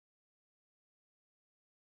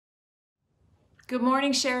Good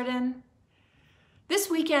morning, Sheridan. This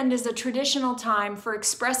weekend is a traditional time for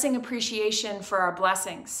expressing appreciation for our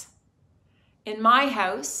blessings. In my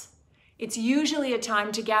house, it's usually a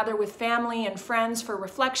time to gather with family and friends for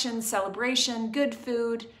reflection, celebration, good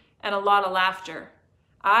food, and a lot of laughter.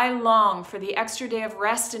 I long for the extra day of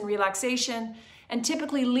rest and relaxation and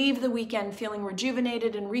typically leave the weekend feeling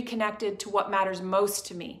rejuvenated and reconnected to what matters most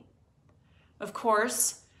to me. Of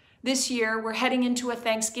course, this year we're heading into a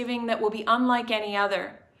Thanksgiving that will be unlike any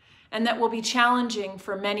other and that will be challenging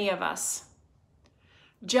for many of us.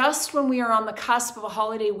 Just when we are on the cusp of a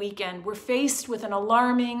holiday weekend, we're faced with an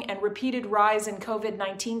alarming and repeated rise in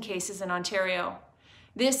COVID-19 cases in Ontario.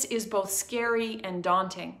 This is both scary and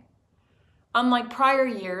daunting. Unlike prior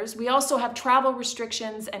years, we also have travel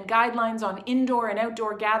restrictions and guidelines on indoor and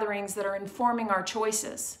outdoor gatherings that are informing our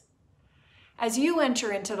choices. As you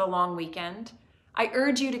enter into the long weekend, I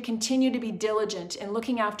urge you to continue to be diligent in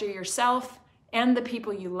looking after yourself and the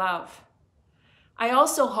people you love. I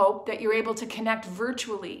also hope that you're able to connect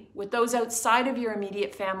virtually with those outside of your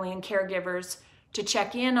immediate family and caregivers to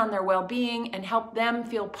check in on their well-being and help them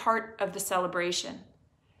feel part of the celebration.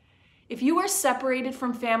 If you are separated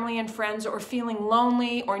from family and friends or feeling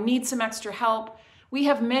lonely or need some extra help, we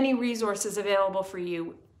have many resources available for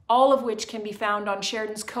you, all of which can be found on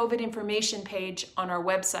Sheridan's COVID information page on our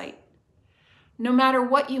website. No matter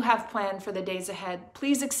what you have planned for the days ahead,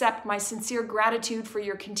 please accept my sincere gratitude for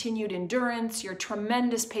your continued endurance, your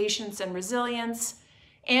tremendous patience and resilience,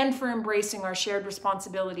 and for embracing our shared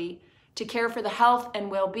responsibility to care for the health and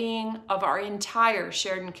well-being of our entire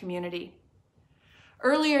Sheridan community.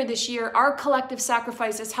 Earlier this year, our collective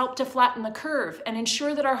sacrifices helped to flatten the curve and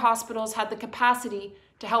ensure that our hospitals had the capacity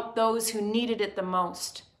to help those who needed it the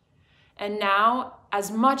most. And now, as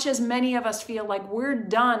much as many of us feel like we're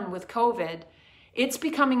done with COVID, it's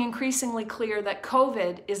becoming increasingly clear that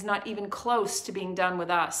COVID is not even close to being done with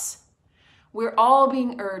us. We're all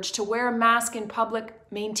being urged to wear a mask in public,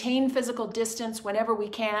 maintain physical distance whenever we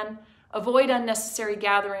can, avoid unnecessary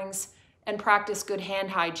gatherings, and practice good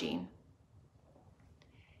hand hygiene.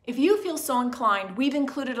 If you feel so inclined, we've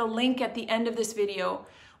included a link at the end of this video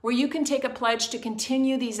where you can take a pledge to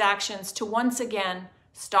continue these actions to once again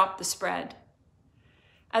stop the spread.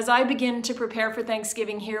 As I begin to prepare for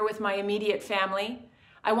Thanksgiving here with my immediate family,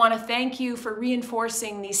 I want to thank you for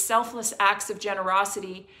reinforcing these selfless acts of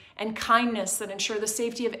generosity and kindness that ensure the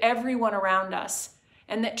safety of everyone around us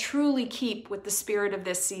and that truly keep with the spirit of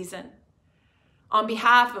this season. On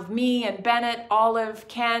behalf of me and Bennett, Olive,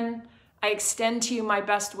 Ken, I extend to you my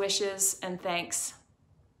best wishes and thanks.